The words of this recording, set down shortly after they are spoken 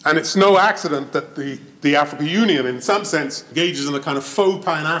And it's no accident that the African Union, in some sense, engages in a kind of faux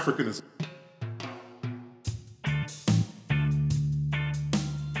Pan-Africanism.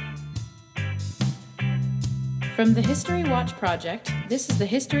 From the History Watch Project, this is the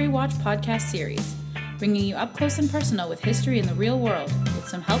History Watch podcast series, bringing you up close and personal with history in the real world, with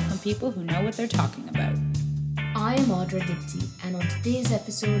some help from people who know what they're talking about. I am Audra Dipti, and on today's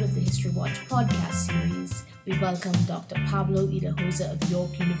episode of the History Watch podcast series, we welcome Dr. Pablo Idahosa of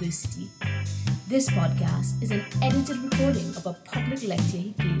York University. This podcast is an edited recording of a public lecture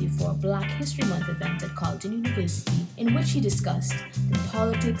he gave for a Black History Month event at Carleton University, in which he discussed the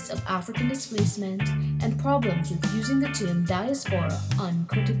politics of African displacement and problems with using the term diaspora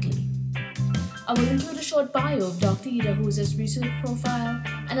uncritically. I will include a short bio of Dr. Idahosa's research profile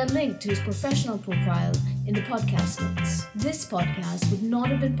and a link to his professional profile in the podcast notes. This podcast would not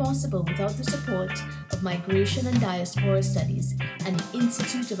have been possible without the support of Migration and Diaspora Studies and the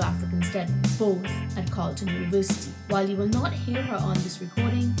Institute of African Studies, both at Carleton University. While you will not hear her on this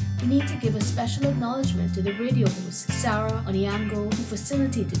recording, we need to give a special acknowledgement to the radio host, Sarah Onyango, who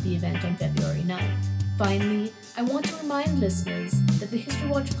facilitated the event on February 9th. Finally, I want to remind listeners that the History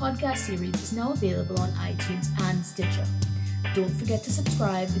Watch podcast series is now available on iTunes and Stitcher. Don't forget to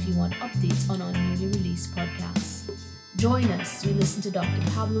subscribe if you want updates on our newly released podcasts. Join us as we listen to Dr.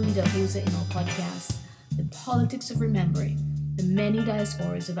 Pablo Idahosa in our podcast, The Politics of Remembering the Many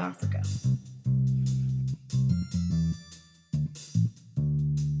Diasporas of Africa.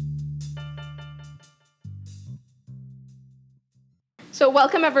 So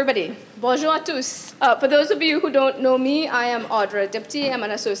welcome everybody. Bonjour à tous. For those of you who don't know me, I am Audra Dipti. I'm an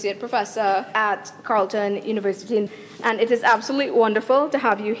associate professor at Carleton University. And it is absolutely wonderful to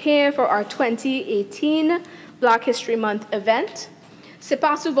have you here for our 2018 Black History Month event. C'est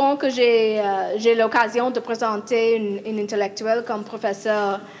pas souvent que j'ai l'occasion de présenter une intellectuelle comme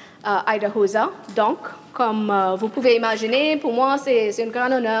professeur Idahosa. Donc, comme vous pouvez imaginer, pour moi, c'est un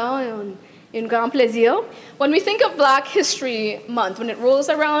grand honneur et un grand plaisir. When we think of Black History Month, when it rolls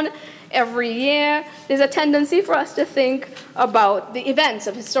around every year, there's a tendency for us to think about the events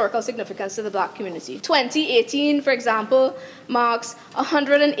of historical significance to the Black community. 2018, for example, marks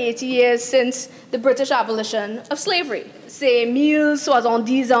 180 years since the British abolition of slavery. C'est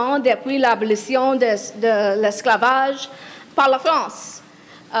 1070 ans depuis l'abolition de l'esclavage par la France.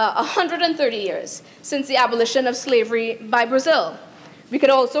 130 years since the abolition of slavery by Brazil. We could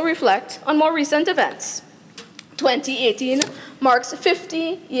also reflect on more recent events. 2018 marks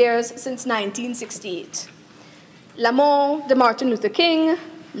 50 years since 1968. La mort de Martin Luther King,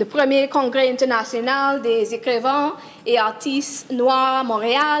 le premier congrès international des écrivains et artistes noirs à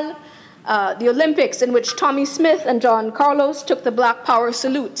Montréal, the Olympics in which Tommy Smith and John Carlos took the Black Power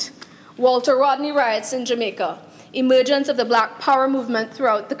salute, Walter Rodney riots in Jamaica, emergence of the Black Power movement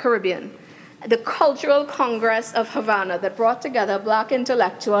throughout the Caribbean, the Cultural Congress of Havana that brought together Black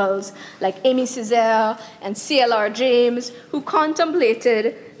intellectuals like Amy Césaire and C.L.R. James, who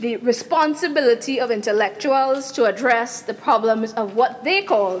contemplated the responsibility of intellectuals to address the problems of what they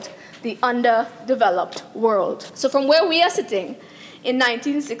called the underdeveloped world. So from where we are sitting in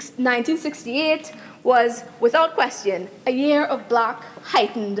 1968 was, without question, a year of Black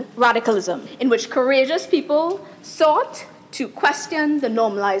heightened radicalism, in which courageous people sought to question the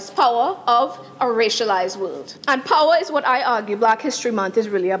normalized power of a racialized world. And power is what I argue Black History Month is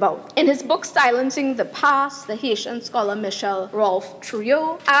really about. In his book, Silencing the Past, the Haitian scholar Michel Rolfe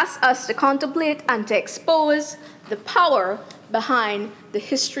Trouillot asks us to contemplate and to expose the power behind the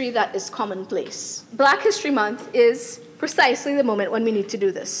history that is commonplace. Black History Month is precisely the moment when we need to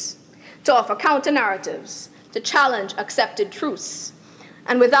do this, to offer counter-narratives, to challenge accepted truths.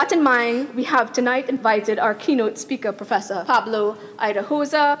 And with that in mind, we have tonight invited our keynote speaker, Professor Pablo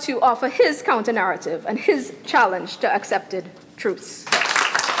Idahosa, to offer his counter-narrative and his challenge to accepted truths.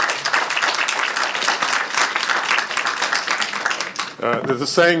 There's a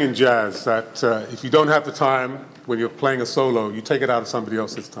saying in jazz that if you don't have the time when you're playing a solo, you take it out of somebody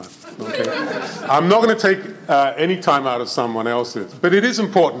else's time. Okay? I'm not going to take any time out of someone else's, but it is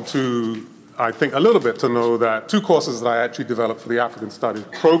important to, I think, a little bit to know that two courses that I actually developed for the African Studies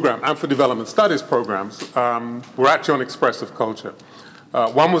program and for Development Studies programs were actually on expressive culture.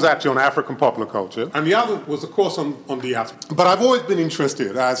 One was actually on African popular culture, and the other was a course on diaspora. But I've always been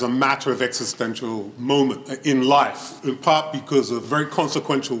interested as a matter of existential moment in life, in part because of a very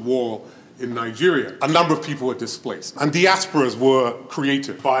consequential war in Nigeria. A number of people were displaced, and diasporas were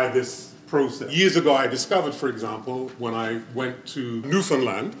created by this process. Years ago, I discovered, for example, when I went to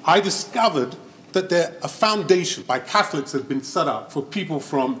Newfoundland, I discovered that a foundation by Catholics had been set up for people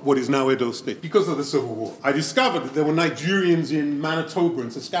from what is now Edo State because of the Civil War. I discovered that there were Nigerians in Manitoba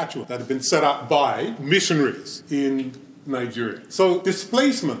and Saskatchewan that had been set up by missionaries in Nigeria. So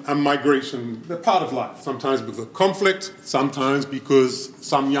displacement and migration, they're part of life. Sometimes because of conflict, sometimes because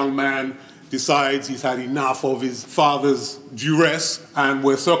some young man decides he's had enough of his father's duress, and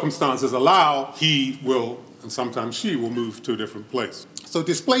where circumstances allow, he will, and sometimes she will, move to a different place. So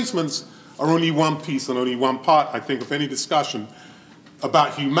displacements are only one piece and only one part, I think, of any discussion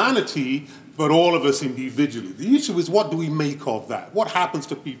about humanity, but all of us individually. The issue is, what do we make of that? What happens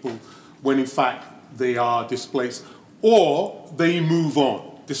to people when, in fact, they are displaced or they move on?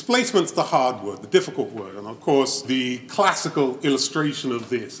 Displacement's the hard word, the difficult word, and of course the classical illustration of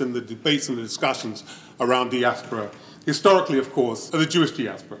this in the debates and the discussions around diaspora, historically, of course, are the Jewish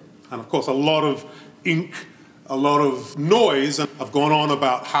diaspora. And of course a lot of ink, a lot of noise have gone on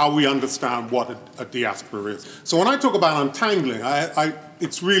about how we understand what a diaspora is. So when I talk about untangling,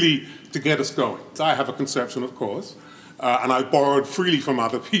 it's really to get us going. I have a conception, of course, and I borrowed freely from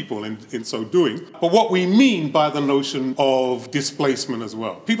other people in so doing. But what we mean by the notion of displacement as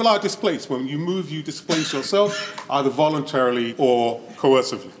well. People are displaced. When you move, you displace yourself, either voluntarily or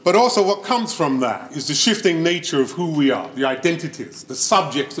coercively. But also what comes from that is the shifting nature of who we are, the identities, the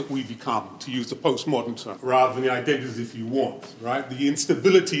subjects that we become, to use the postmodern term, rather than the identities if you want, right? The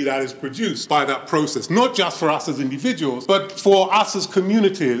instability that is produced by that process, not just for us as individuals, but for us as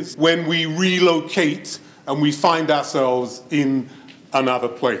communities when we relocate and we find ourselves in another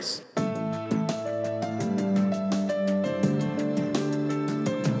place.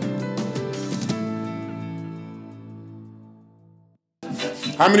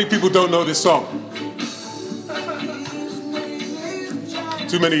 How many people don't know this song?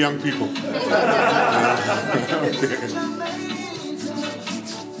 Too many young people.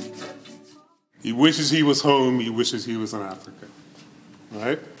 He wishes he was home, he wishes he was in Africa.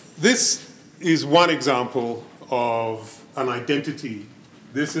 Right? This is one example of an identity.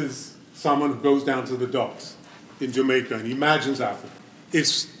 This is someone who goes down to the docks in Jamaica and imagines Africa.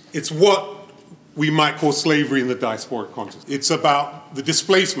 It's what we might call slavery in the diasporic context. It's about the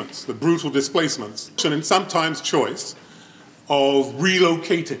displacements, the brutal displacements, and sometimes choice of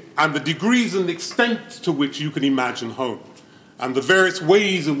relocating, and the degrees and extent to which you can imagine home, and the various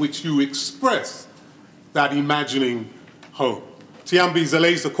ways in which you express that imagining home. Tiambi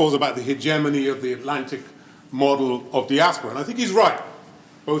Zaleza calls about the hegemony of the Atlantic model of diaspora. And I think he's right,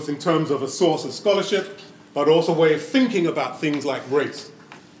 both in terms of a source of scholarship, but also a way of thinking about things like race.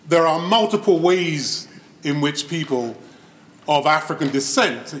 There are multiple ways in which people of African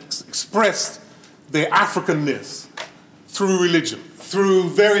descent express their Africanness through religion, through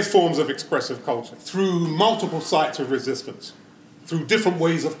various forms of expressive culture, through multiple sites of resistance, through different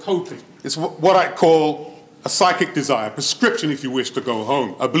ways of coping. It's what I call a psychic desire, a prescription, if you wish, to go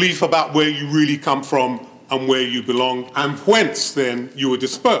home, a belief about where you really come from and where you belong, and whence, then, you were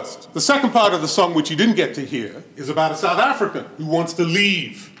dispersed. The second part of the song, which you didn't get to hear, is about a South African who wants to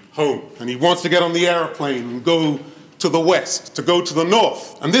leave home, and he wants to get on the aeroplane and go to the west, to go to the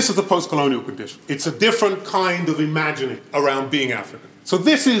north. And this is the post-colonial condition. It's a different kind of imagining around being African. So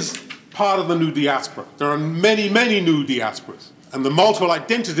this is part of the new diaspora. There are many, many new diasporas, and the multiple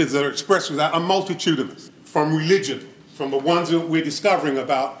identities that are expressed with that are multitudinous. From religion, from the ones that we're discovering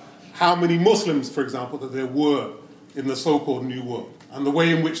about how many Muslims, for example, that there were in the so-called New World, and the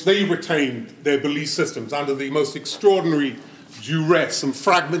way in which they retained their belief systems under the most extraordinary duress and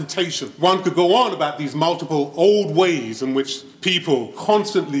fragmentation. One could go on about these multiple old ways in which people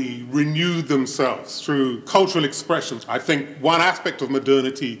constantly renewed themselves through cultural expressions. I think one aspect of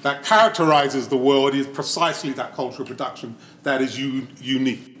modernity that characterizes the world is precisely that cultural production that is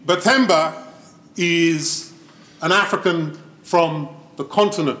unique. But Themba is an African from the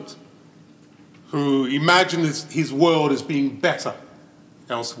continent who imagines his world as being better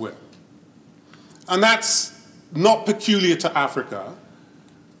elsewhere. And that's not peculiar to Africa,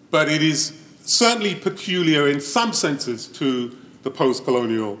 but it is certainly peculiar in some senses to the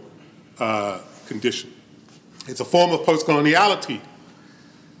post-colonial condition. It's a form of post-coloniality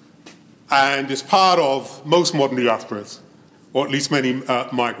and is part of most modern diasporas, or at least many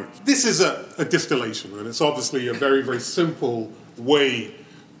migrants. This is a distillation, and it's obviously a very, very simple way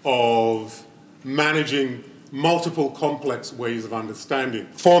of managing multiple complex ways of understanding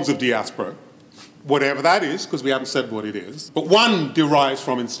forms of diaspora, whatever that is, because we haven't said what it is. But one derives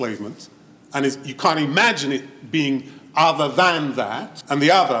from enslavement, and you can't imagine it being other than that, and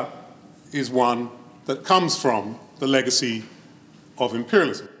the other is one that comes from the legacy of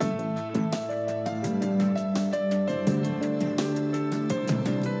imperialism.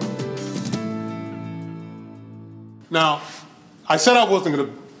 Now, I said I wasn't going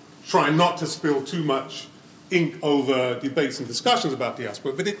to try not to spill too much ink over debates and discussions about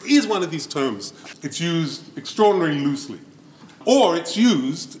diaspora, but it is one of these terms. It's used extraordinarily loosely. Or it's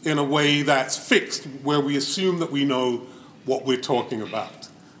used in a way that's fixed, where we assume that we know what we're talking about.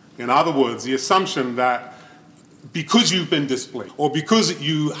 In other words, the assumption that because you've been displaced, or because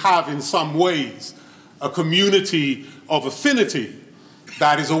you have in some ways a community of affinity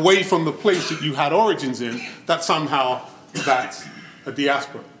that is away from the place that you had origins in, that somehow that's a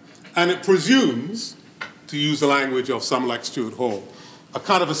diaspora. And it presumes, to use the language of someone like Stuart Hall, a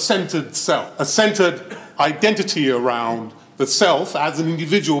kind of a centered self, a centered identity around the self as an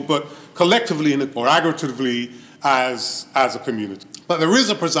individual, but collectively or aggregatively as a community. But there is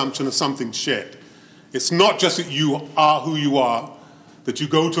a presumption of something shared. It's not just that you are who you are, that you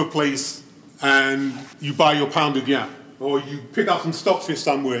go to a place and you buy your pounded yam, or you pick up some stockfish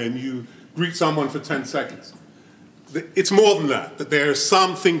somewhere and you greet someone for 10 seconds. It's more than that there's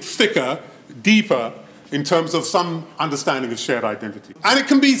something thicker, deeper, in terms of some understanding of shared identity. And it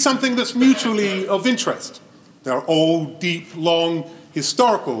can be something that's mutually of interest. There are old, deep, long,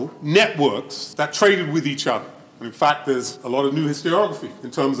 historical networks that traded with each other. And in fact, there's a lot of new historiography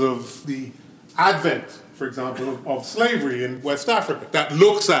in terms of the advent, for example, of slavery in West Africa that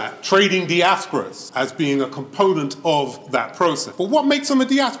looks at trading diasporas as being a component of that process. But what makes them a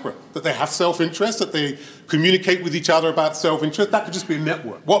diaspora? That they have self-interest, that they communicate with each other about self-interest? That could just be a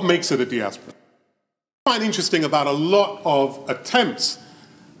network. What makes it a diaspora? What I find interesting about a lot of attempts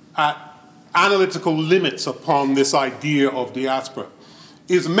at analytical limits upon this idea of diaspora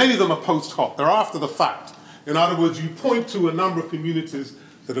is many of them are post hoc. They're after the fact. In other words, you point to a number of communities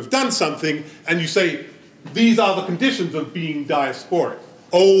that have done something and you say, these are the conditions of being diasporic,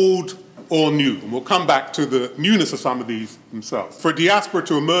 old or new. And we'll come back to the newness of some of these themselves. For a diaspora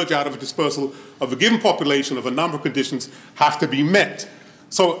to emerge out of a dispersal of a given population, of a number of conditions have to be met.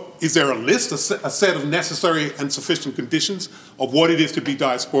 So is there a list, a set of necessary and sufficient conditions of what it is to be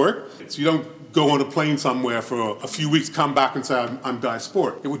diasporic? So you don't go on a plane somewhere for a few weeks, come back and say, I'm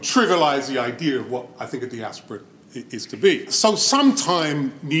diasporic. It would trivialize the idea of what I think a diaspora is to be. So some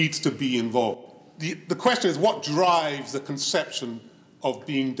time needs to be involved. The question is, what drives the conception of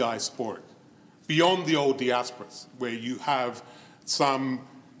being diasporic? Beyond the old diasporas, where you have some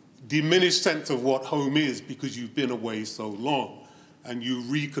diminished sense of what home is because you've been away so long, and you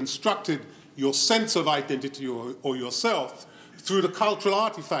reconstructed your sense of identity or yourself through the cultural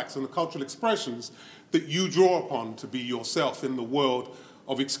artifacts and the cultural expressions that you draw upon to be yourself in the world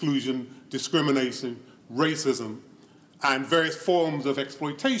of exclusion, discrimination, racism, and various forms of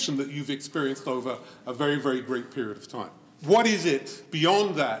exploitation that you've experienced over a very, very great period of time. What is it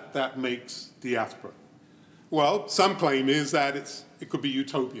beyond that makes diaspora? Well, some claim is that it could be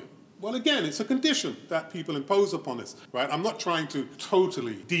utopian. Well, again, it's a condition that people impose upon us, right? I'm not trying to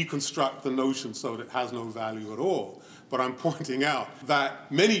totally deconstruct the notion so that it has no value at all, but I'm pointing out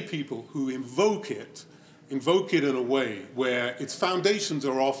that many people who invoke it in a way where its foundations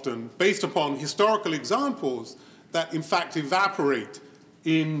are often based upon historical examples that in fact evaporate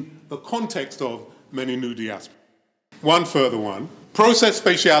in the context of many new diasporas. One further one, process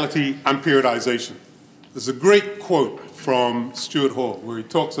spatiality and periodization. There's a great quote from Stuart Hall where he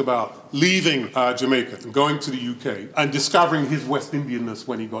talks about leaving Jamaica and going to the UK and discovering his West Indianness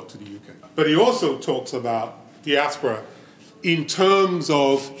when he got to the UK. But he also talks about diaspora in terms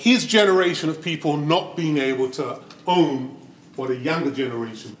of his generation of people not being able to own what a younger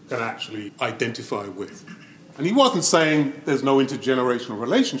generation can actually identify with. And he wasn't saying there's no intergenerational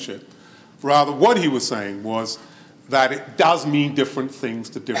relationship. Rather, what he was saying was that it does mean different things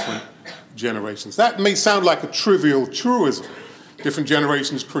to different generations. That may sound like a trivial truism. Different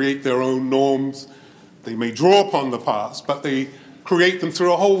generations create their own norms. They may draw upon the past, but they create them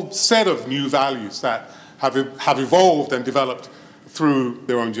through a whole set of new values that have evolved and developed through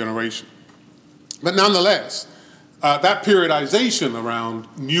their own generation. But nonetheless, that periodization around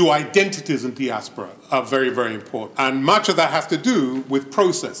new identities in diaspora are very, very important. And much of that has to do with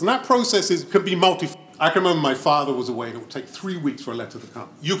process. And that process can be multifaceted. I can remember my father was away and it would take 3 weeks for a letter to come.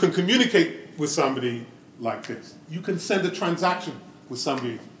 You can communicate with somebody like this. You can send a transaction with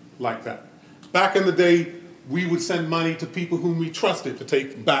somebody like that. Back in the day, we would send money to people whom we trusted to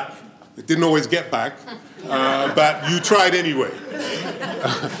take back. It didn't always get back, but you tried anyway.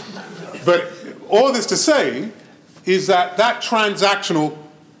 But all this to say is that transactional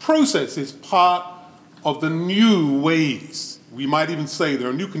process is part of the new ways. We might even say there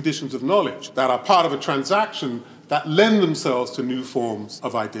are new conditions of knowledge that are part of a transaction that lend themselves to new forms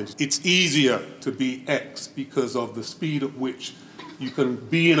of identity. It's easier to be X because of the speed at which you can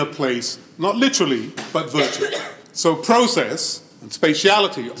be in a place, not literally, but virtually. So process and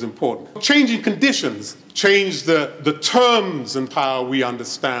spatiality is important. Changing conditions change the terms and how we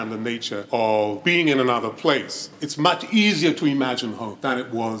understand the nature of being in another place. It's much easier to imagine home than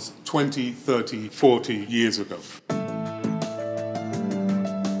it was 20, 30, 40 years ago.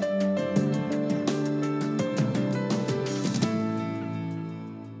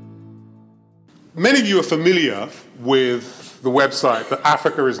 Many of you are familiar with the website that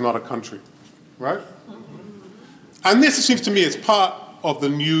Africa is not a country, right? And this, it seems to me, is part of the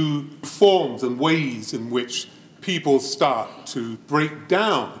new forms and ways in which people start to break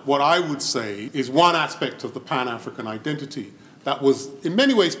down what I would say is one aspect of the Pan-African identity that was in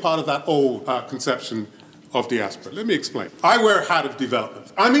many ways part of that old conception of diaspora. Let me explain. I wear a hat of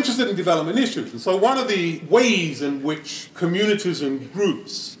development. I'm interested in development issues. And so one of the ways in which communities and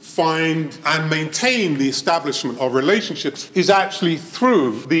groups find and maintain the establishment of relationships is actually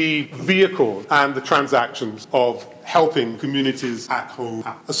through the vehicle and the transactions of helping communities at home,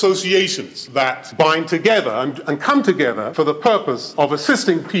 associations that bind together and come together for the purpose of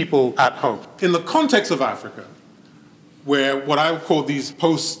assisting people at home. In the context of Africa, where what I would call these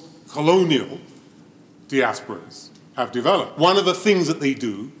post-colonial diasporas have developed, one of the things that they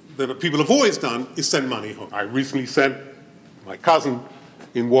do, that people have always done, is send money home. I recently sent my cousin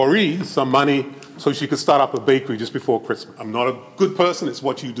in Warri some money so she could start up a bakery just before Christmas. I'm not a good person, it's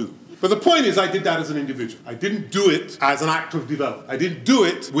what you do. But the point is, I did that as an individual. I didn't do it as an act of development. I didn't do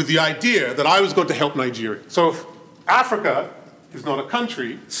it with the idea that I was going to help Nigeria. So if Africa is not a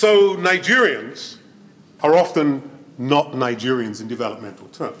country, so Nigerians are often not Nigerians in developmental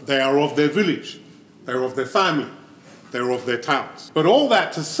terms. They are of their village, they're of their family, they're of their towns. But all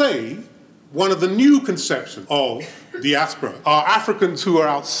that to say, one of the new conceptions of diaspora are Africans who are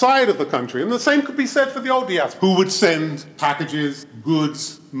outside of the country, and the same could be said for the old diaspora, who would send packages,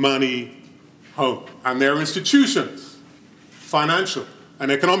 goods, money home. And there are institutions, financial and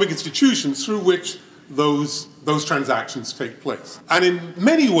economic institutions, through which those transactions take place. And in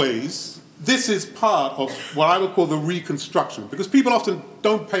many ways, this is part of what I would call the reconstruction, because people often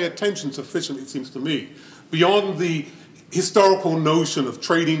don't pay attention sufficiently, it seems to me, beyond the historical notion of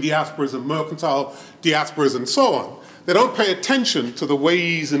trading diasporas and mercantile diasporas and so on. They don't pay attention to the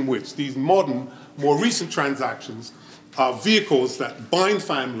ways in which these modern, more recent transactions are vehicles that bind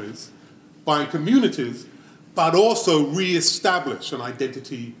families, bind communities, but also re-establish an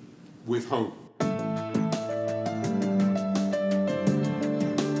identity with home.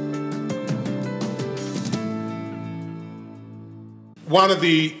 One of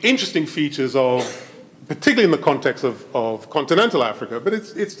the interesting features of, particularly in the context of continental Africa, but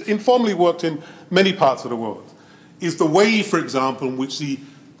it's informally worked in many parts of the world, is the way, for example, in which the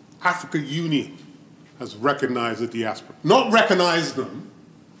Africa Union has recognized the diaspora. Not recognized them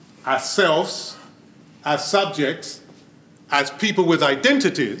as selves, as subjects, as people with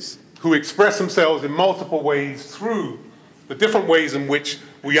identities who express themselves in multiple ways through the different ways in which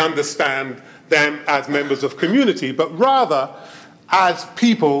we understand them as members of community, but rather as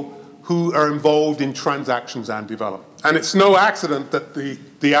people who are involved in transactions and development. And it's no accident that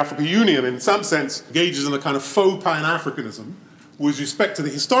the African Union, in some sense, engages in a kind of faux Pan-Africanism with respect to the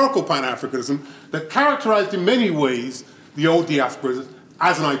historical Pan-Africanism that characterized in many ways the old diaspora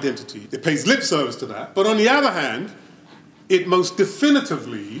as an identity. It pays lip service to that. But on the other hand, it most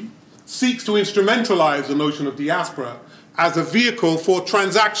definitively seeks to instrumentalize the notion of diaspora as a vehicle for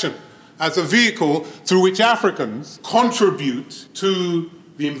transaction, as a vehicle through which Africans contribute to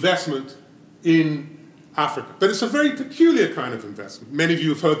the investment in Africa. But it's a very peculiar kind of investment. Many of you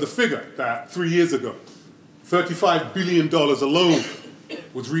have heard the figure that 3 years ago, $35 billion alone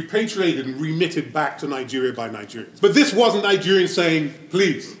was repatriated and remitted back to Nigeria by Nigerians. But this wasn't Nigerians saying,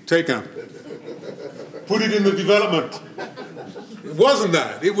 please, take them, put it in the development. It wasn't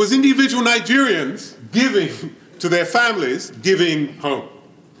that. It was individual Nigerians giving to their families, giving home.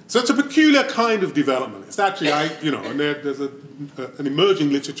 So it's a peculiar kind of development. It's actually, and there's an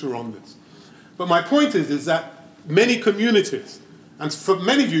emerging literature on this. But my point is that many communities, and for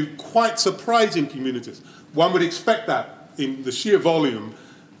many of you, quite surprising communities, one would expect that in the sheer volume,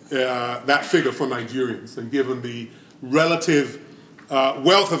 that figure for Nigerians, and given the relative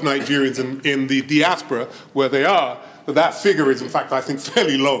wealth of Nigerians in the diaspora where they are, that figure is, in fact, I think,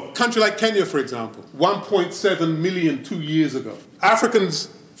 fairly low. A country like Kenya, for example, 1.7 million 2 years ago. Africans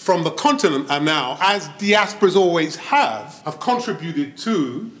from the continent are now, as diasporas always have contributed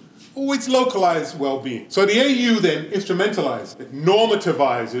to always localized well-being. So the AU then instrumentalizes it,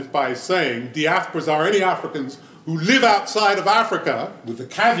 normativizes by saying diasporas are any Africans who live outside of Africa, with the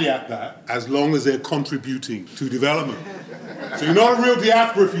caveat that as long as they're contributing to development. So you're not a real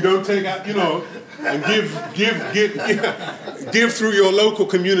diaspora if you don't take out, And give through your local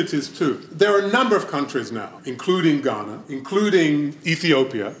communities too. There are a number of countries now, including Ghana, including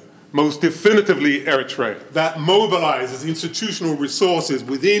Ethiopia, most definitively Eritrea, that mobilizes institutional resources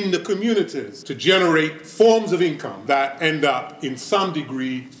within the communities to generate forms of income that end up in some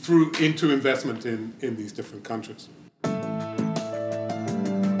degree into investment in these different countries.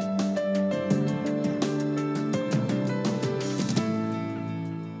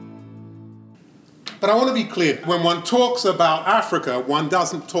 But I want to be clear, when one talks about Africa, one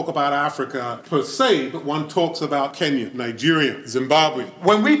doesn't talk about Africa per se, but one talks about Kenya, Nigeria, Zimbabwe.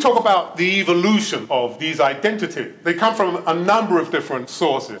 When we talk about the evolution of these identities, they come from a number of different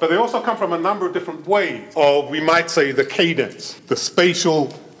sources, but they also come from a number of different ways of, we might say, the cadence, the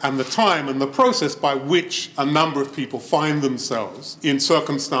spatial and the time and the process by which a number of people find themselves in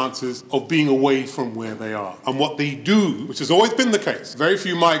circumstances of being away from where they are. And what they do, which has always been the case, very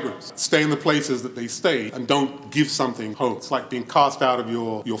few migrants stay in the places that they stay and don't give something home. It's like being cast out of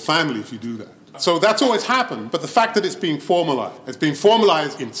your family if you do that. So that's always happened, but the fact that it's being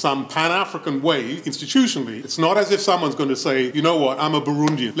formalized in some Pan-African way, institutionally, it's not as if someone's going to say, you know what, I'm a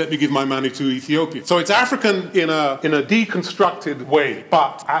Burundian, let me give my money to Ethiopia. So it's African in a deconstructed way,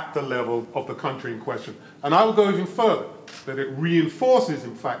 but at the level of the country in question. And I will go even further, that it reinforces,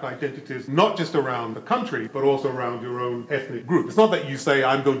 in fact, identities not just around the country, but also around your own ethnic group. It's not that you say,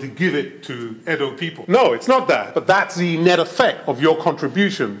 I'm going to give it to Edo people. No, it's not that. But that's the net effect of your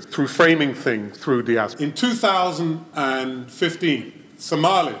contributions through framing things through diaspora. In 2015,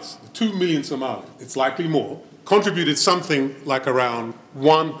 Somalis, 2 million Somalis, it's likely more, contributed something like around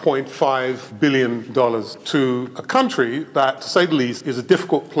 $1.5 billion to a country that, to say the least, is a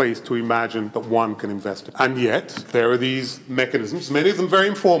difficult place to imagine that one can invest in. And yet, there are these mechanisms, many of them very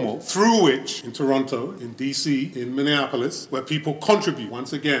informal, through which, in Toronto, in DC, in Minneapolis, where people contribute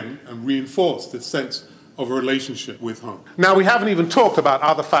once again and reinforce this sense of a relationship with home. Now, we haven't even talked about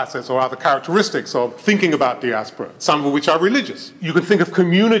other facets or other characteristics of thinking about diaspora, some of which are religious. You can think of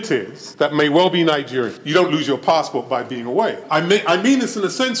communities that may well be Nigerian. You don't lose your passport by being away. I mean this in a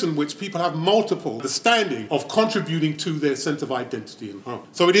sense in which people have multiple understanding of contributing to their sense of identity in home.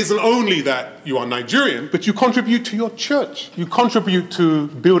 So it isn't only that you are Nigerian, but you contribute to your church. You contribute to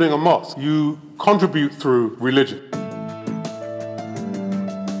building a mosque. You contribute through religion.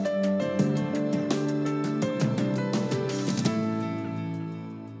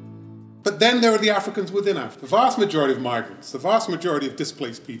 But then there are the Africans within Africa. The vast majority of migrants, the vast majority of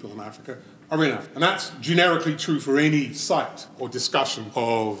displaced people in Africa are in Africa. And that's generically true for any site or discussion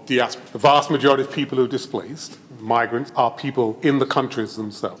of diaspora. The vast majority of people who are displaced, migrants, are people in the countries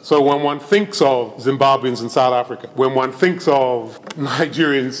themselves. So when one thinks of Zimbabweans in South Africa, when one thinks of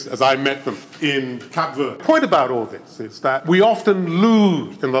Nigerians as I met them in Cape Verde, the point about all this is that we often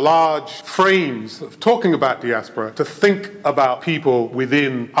lose in the large frames of talking about diaspora to think about people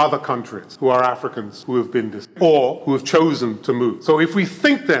within other countries who are Africans who have been displaced or who have chosen to move. So if we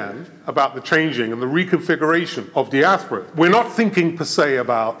think then about the changing and the reconfiguration of diaspora, we're not thinking per se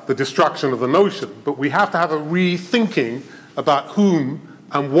about the destruction of the notion, but we have to have a rethinking about whom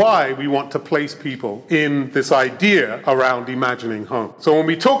and why we want to place people in this idea around imagining home. So when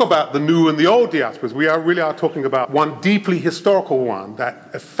we talk about the new and the old diasporas, we really are talking about one deeply historical one that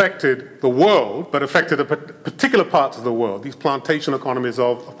affected the world, but affected particular parts of the world, these plantation economies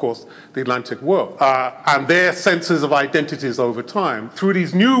of course, the Atlantic world, and their senses of identities over time, through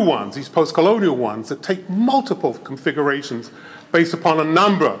these new ones, these post-colonial ones that take multiple configurations based upon a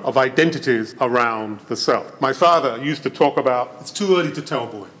number of identities around the self. My father used to talk about, it's too early to tell,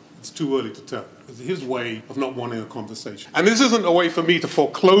 boy. It's too early to tell. It's his way of not wanting a conversation. And this isn't a way for me to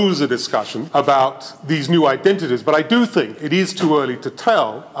foreclose a discussion about these new identities, but I do think it is too early to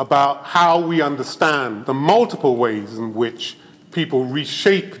tell about how we understand the multiple ways in which people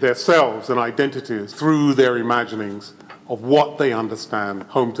reshape their selves and identities through their imaginings of what they understand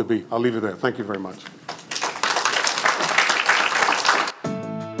home to be. I'll leave it there. Thank you very much.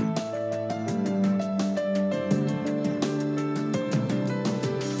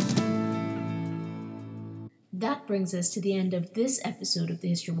 That brings us to the end of this episode of the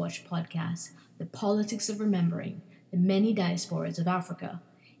History Watch podcast, The Politics of Remembering, the Many Diasporas of Africa,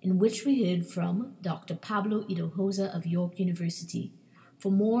 in which we heard from Dr. Pablo Idahosa of York University.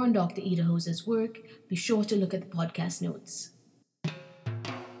 For more on Dr. Idahosa's work, be sure to look at the podcast notes.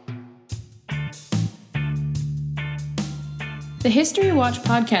 The History Watch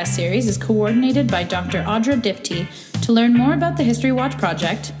podcast series is coordinated by Dr. Audra Dipty. To learn more about the History Watch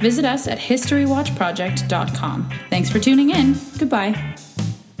Project, visit us at historywatchproject.com. Thanks for tuning in. Goodbye.